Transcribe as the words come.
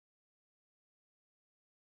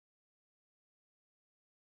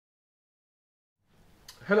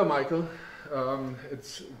Hello, Michael.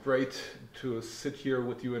 It's great to sit here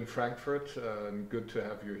with you in Frankfurt, and good to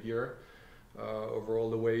have you here over all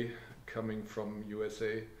the way coming from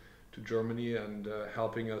USA to Germany and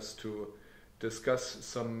helping us to discuss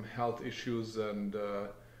some health issues and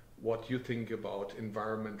what you think about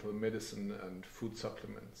environmental medicine and food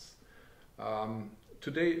supplements.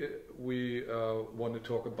 Today we want to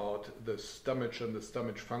talk about the stomach and the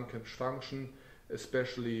stomach function,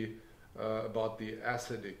 especially about the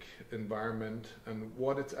acidic environment and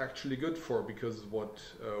what it's actually good for, because what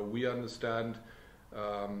we understand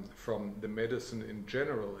from the medicine in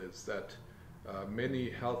general is that many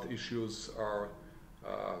health issues are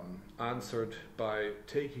answered by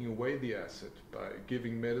taking away the acid, by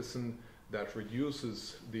giving medicine that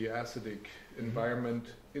reduces the acidic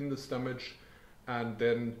environment in the stomach, and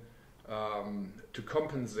then to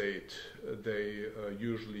compensate they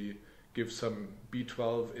usually give some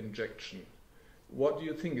B12 injection. What do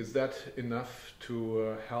you think? Is that enough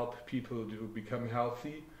to help people to become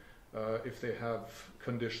healthy if they have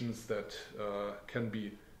conditions that can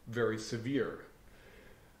be very severe?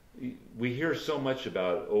 We hear so much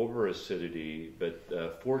about overacidity,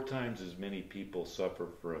 but 4 times as many people suffer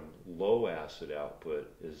from low acid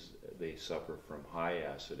output as they suffer from high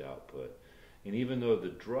acid output. And even though the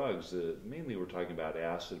drugs, mainly we're talking about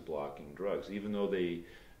acid blocking drugs, even though they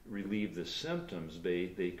relieve the symptoms,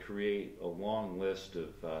 they create a long list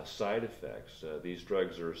of side effects. These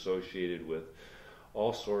drugs are associated with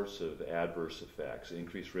all sorts of adverse effects,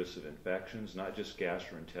 increased risks of infections, not just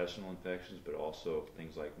gastrointestinal infections, but also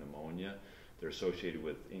things like pneumonia. They're associated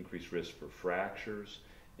with increased risk for fractures,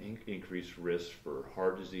 increased risk for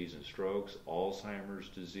heart disease and strokes, Alzheimer's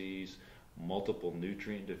disease, multiple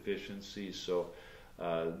nutrient deficiencies. So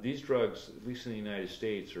these drugs, at least in the United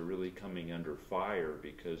States, are really coming under fire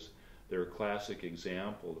because they're a classic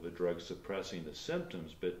example of a drug suppressing the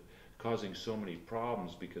symptoms but causing so many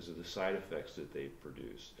problems because of the side effects that they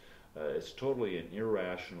produce. It's totally an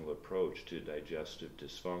irrational approach to digestive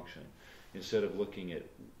dysfunction. Instead of looking at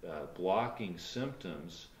blocking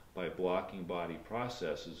symptoms by blocking body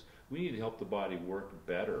processes, we need to help the body work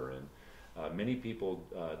better. And many people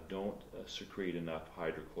don't secrete enough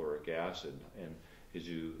hydrochloric acid. And as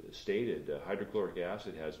you stated, hydrochloric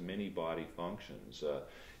acid has many body functions.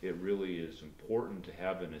 It really is important to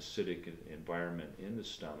have an acidic environment in the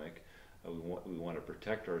stomach. We want to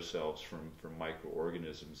protect ourselves from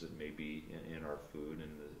microorganisms that may be in our food,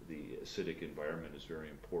 and the acidic environment is very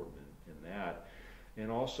important in that. And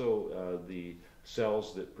also the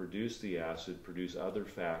cells that produce the acid produce other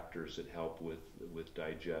factors that help with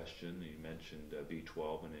digestion. You mentioned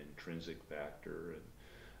B12, an intrinsic factor,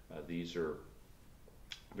 and these are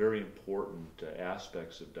very important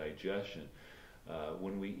aspects of digestion.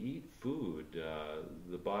 When we eat food,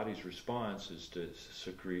 the body's response is to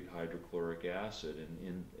secrete hydrochloric acid,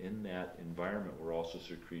 and in that environment we're also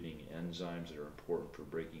secreting enzymes that are important for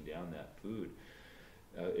breaking down that food.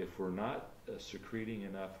 If we're not secreting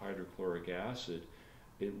enough hydrochloric acid,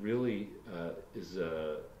 it really is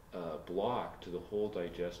a block to the whole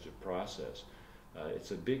digestive process.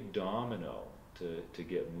 It's a big domino to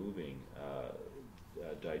get moving.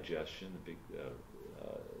 Digestion, the big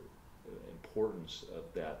importance of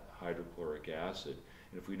that hydrochloric acid.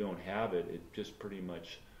 And if we don't have it, it just pretty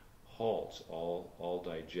much halts all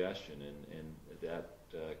digestion, and that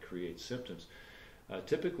creates symptoms.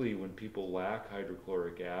 Typically, when people lack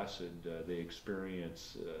hydrochloric acid, they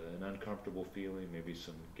experience an uncomfortable feeling, maybe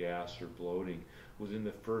some gas or bloating within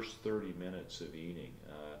the first 30 minutes of eating.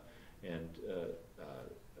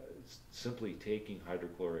 Simply taking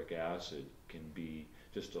hydrochloric acid can be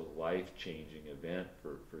just a life-changing event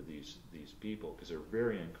for these people because they're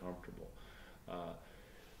very uncomfortable.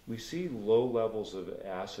 We see low levels of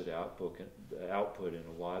acid output in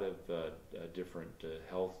a lot of different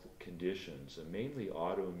health conditions, mainly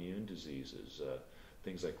autoimmune diseases,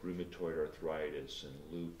 things like rheumatoid arthritis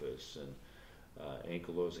and lupus and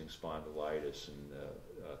ankylosing spondylitis and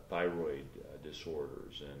thyroid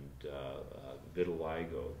disorders and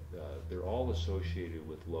vitiligo. They're all associated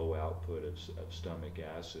with low output of stomach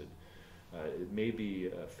acid. It may be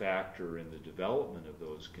a factor in the development of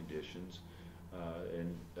those conditions,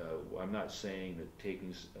 and I'm not saying that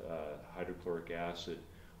taking hydrochloric acid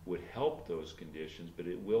would help those conditions, but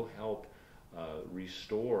it will help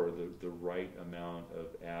restore the right amount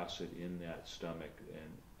of acid in that stomach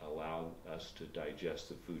and allow us to digest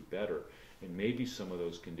the food better. And maybe some of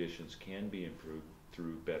those conditions can be improved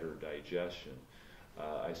through better digestion.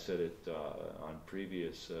 I said it on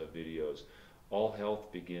previous videos, all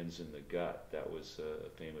health begins in the gut. That was a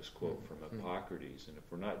famous quote from Hippocrates. And if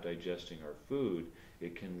we're not digesting our food,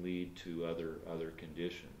 it can lead to other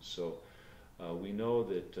conditions. So we know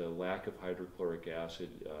that lack of hydrochloric acid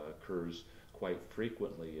occurs quite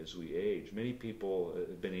frequently as we age. Many people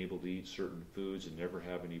have been able to eat certain foods and never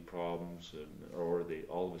have any problems, or they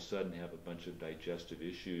all of a sudden have a bunch of digestive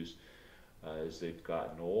issues as they've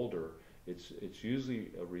gotten older. It's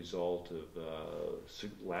usually a result of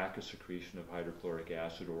lack of secretion of hydrochloric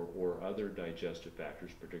acid or other digestive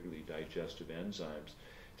factors, particularly digestive enzymes.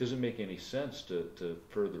 It doesn't make any sense to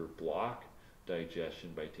further block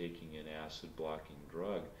digestion by taking an acid-blocking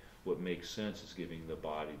drug. What makes sense is giving the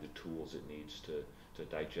body the tools it needs to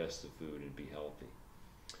digest the food and be healthy.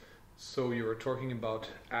 So you were talking about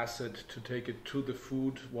acid to take it to the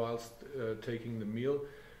food whilst taking the meal.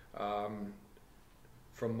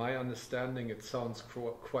 From my understanding, it sounds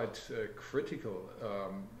quite critical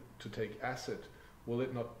to take acid. Will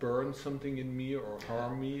it not burn something in me or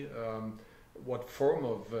harm me? What form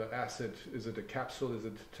of acid? Is it a capsule? Is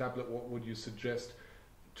it a tablet? What would you suggest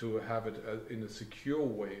to have it in a secure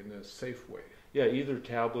way, in a safe way? Yeah, either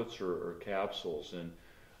tablets or capsules. And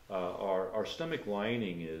our stomach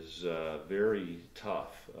lining is very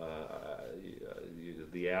tough.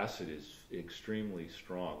 The acid is extremely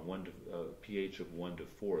strong, pH of 1 to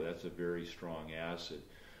 4. That's a very strong acid.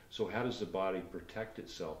 So how does the body protect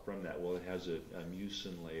itself from that? Well, it has a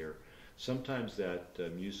mucin layer. Sometimes that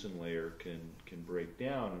mucin layer can break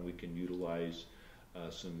down, and we can utilize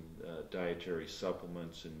some dietary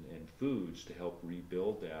supplements and foods to help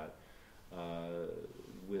rebuild that.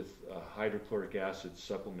 With hydrochloric acid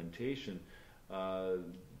supplementation,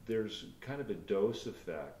 there's kind of a dose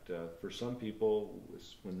effect. For some people,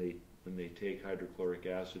 when they take hydrochloric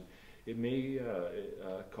acid, it may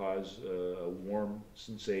cause a warm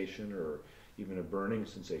sensation or even a burning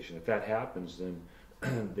sensation. If that happens, then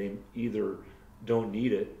they either don't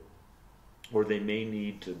need it, or they may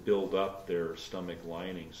need to build up their stomach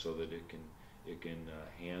lining so that it can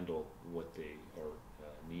handle what they are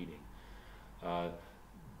needing.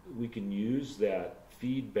 We can use that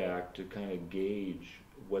feedback to kind of gauge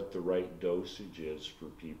what the right dosage is for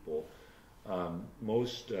people.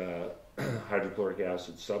 Most hydrochloric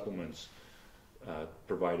acid supplements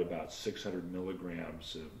provide about 600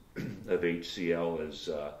 milligrams of HCl as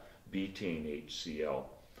betaine HCl.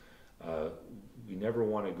 We never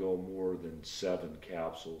want to go more than 7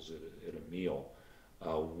 capsules at a meal.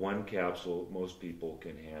 1 capsule, most people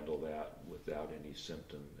can handle that without any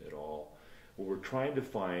symptom at all. What we're trying to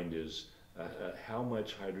find is how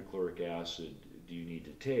much hydrochloric acid do you need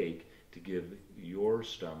to take to give your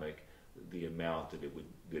stomach the amount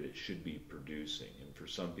that it should be producing. And for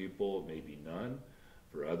some people, it may be none.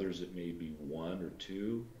 For others, it may be 1 or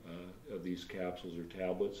 2 of these capsules or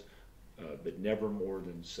tablets, but never more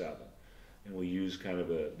than 7. And we use kind of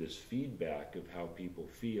this feedback of how people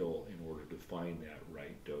feel in order to find that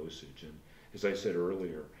right dosage. And as I said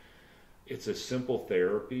earlier, it's a simple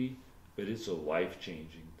therapy, but it's a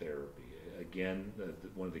life-changing therapy. Again,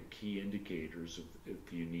 one of the key indicators of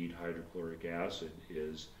if you need hydrochloric acid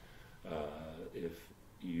is if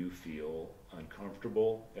you feel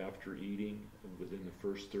uncomfortable after eating within the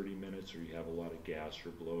first 30 minutes, or you have a lot of gas or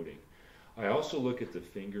bloating. I also look at the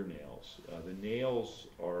fingernails. The nails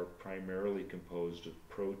are primarily composed of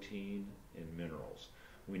protein and minerals.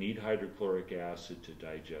 We need hydrochloric acid to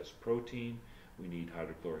digest protein. We need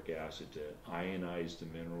hydrochloric acid to ionize the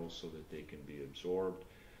minerals so that they can be absorbed.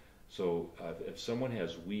 So if someone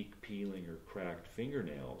has weak, peeling, or cracked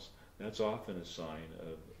fingernails, that's often a sign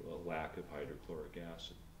of a lack of hydrochloric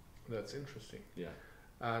acid. That's interesting. Yeah.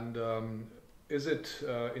 And is it,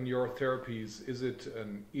 in your therapies, is it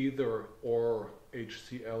an either or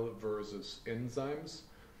HCl versus enzymes?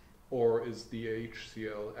 Or is the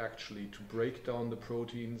HCl actually to break down the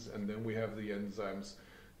proteins, and then we have the enzymes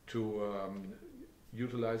to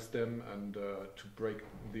utilize them and to break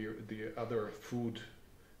the other food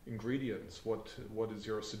ingredients? What is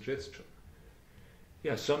your suggestion?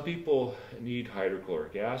 Yeah, some people need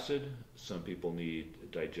hydrochloric acid, some people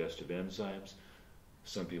need digestive enzymes,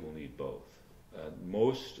 some people need both.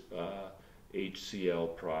 Most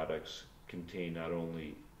HCl products contain not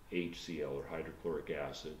only HCl or hydrochloric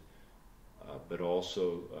acid, but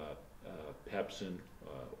also pepsin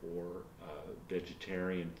or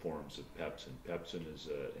vegetarian forms of pepsin. Pepsin is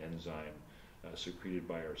an enzyme secreted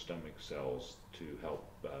by our stomach cells to help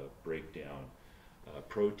break down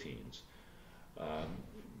proteins.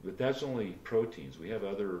 But that's only proteins. We have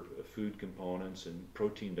other food components, and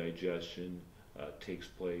protein digestion takes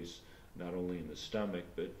place not only in the stomach,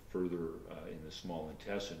 but further in the small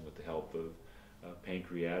intestine with the help of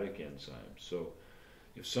pancreatic enzymes. So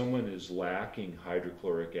if someone is lacking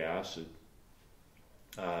hydrochloric acid,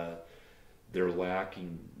 they're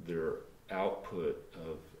lacking their output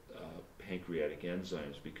of pancreatic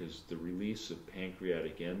enzymes, because the release of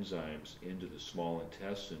pancreatic enzymes into the small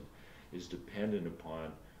intestine is dependent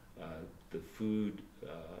upon the food,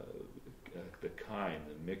 the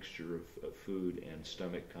mixture of food and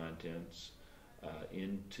stomach contents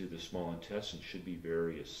into the small intestine should be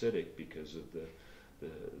very acidic because of the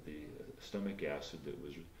stomach acid that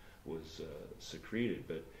was secreted.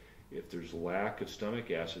 But if there's lack of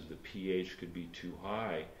stomach acid, the pH could be too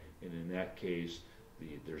high, and in that case,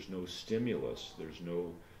 there's no stimulus, there's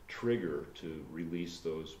no trigger to release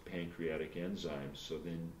those pancreatic enzymes. So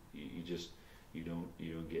then you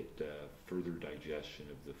don't get further digestion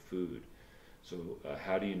of the food. So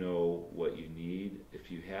how do you know what you need? If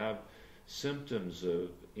you have symptoms of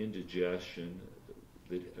indigestion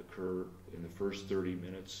that occur in the first 30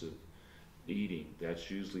 minutes of eating, that's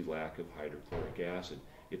usually lack of hydrochloric acid.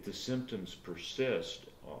 If the symptoms persist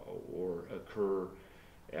or occur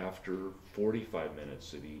after 45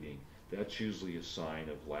 minutes of eating, that's usually a sign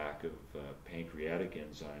of lack of pancreatic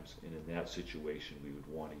enzymes, and in that situation we would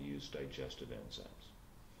want to use digestive enzymes.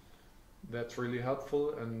 That's really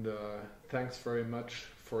helpful, and thanks very much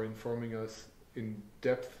for informing us in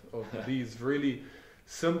depth of these really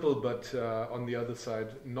simple but on the other side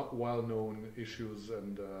not well known issues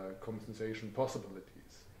and compensation possibilities.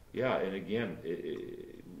 Yeah, and again,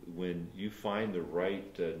 when you find the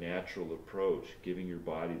right natural approach, giving your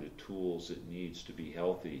body the tools it needs to be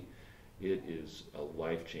healthy, it is a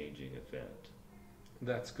life-changing event.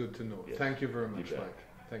 That's good to know. Yes. Thank you very much, Mike.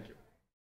 Thank you.